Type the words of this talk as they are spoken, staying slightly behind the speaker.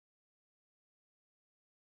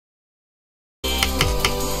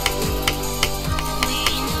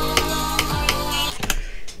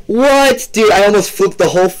What? Dude, I almost fluked the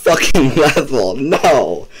whole fucking level.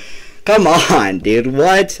 No. Come on, dude.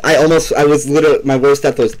 What? I was literally, my worst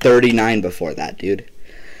death was 39 before that, dude.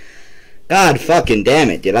 God fucking damn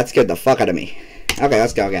it, dude. That scared the fuck out of me. Okay,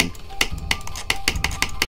 let's go again.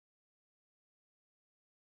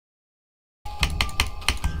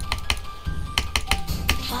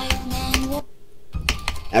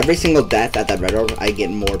 Every single death at that red orb, I get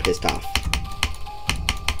more pissed off.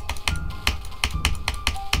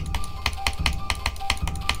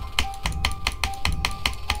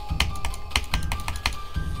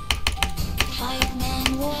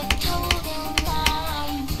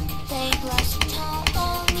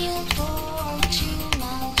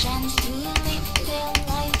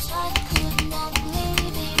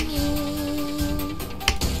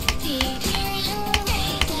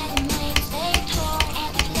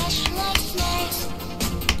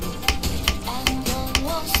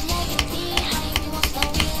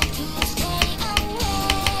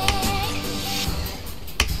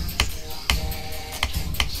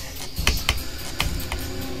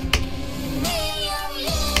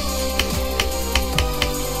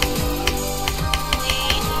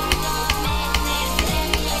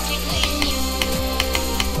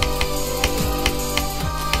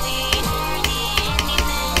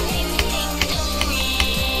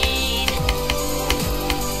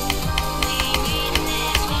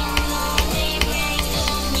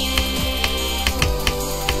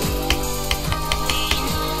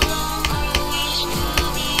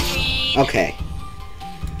 Okay.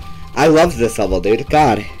 I love this level, dude.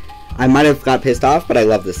 God. I might have got pissed off, but I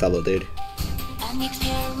love this level, dude.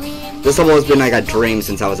 This level has been like a dream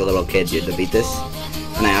since I was a little kid, dude, to beat this.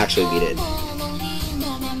 And I actually beat it.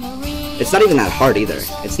 It's not even that hard either.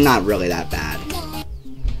 It's not really that bad.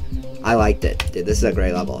 I liked it. Dude, this is a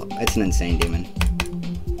great level. It's an insane demon.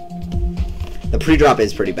 The pre-drop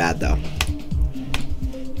is pretty bad, though.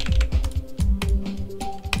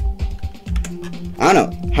 I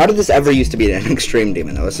don't know. How did this ever used to be an extreme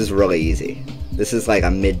demon, though? This is really easy. This is like a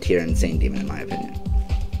mid-tier insane demon, in my opinion.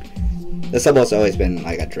 This level has always been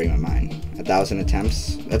like a dream of mine. 1,000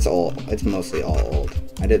 attempts. That's old. It's mostly all old.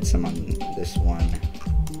 I did some on this one.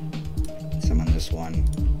 Some on this one.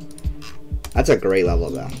 That's a great level,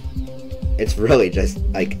 though. It's really just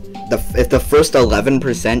like if the first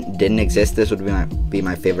 11% didn't exist, this would be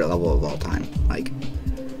my favorite level of all time. Like,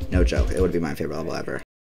 no joke. It would be my favorite level ever.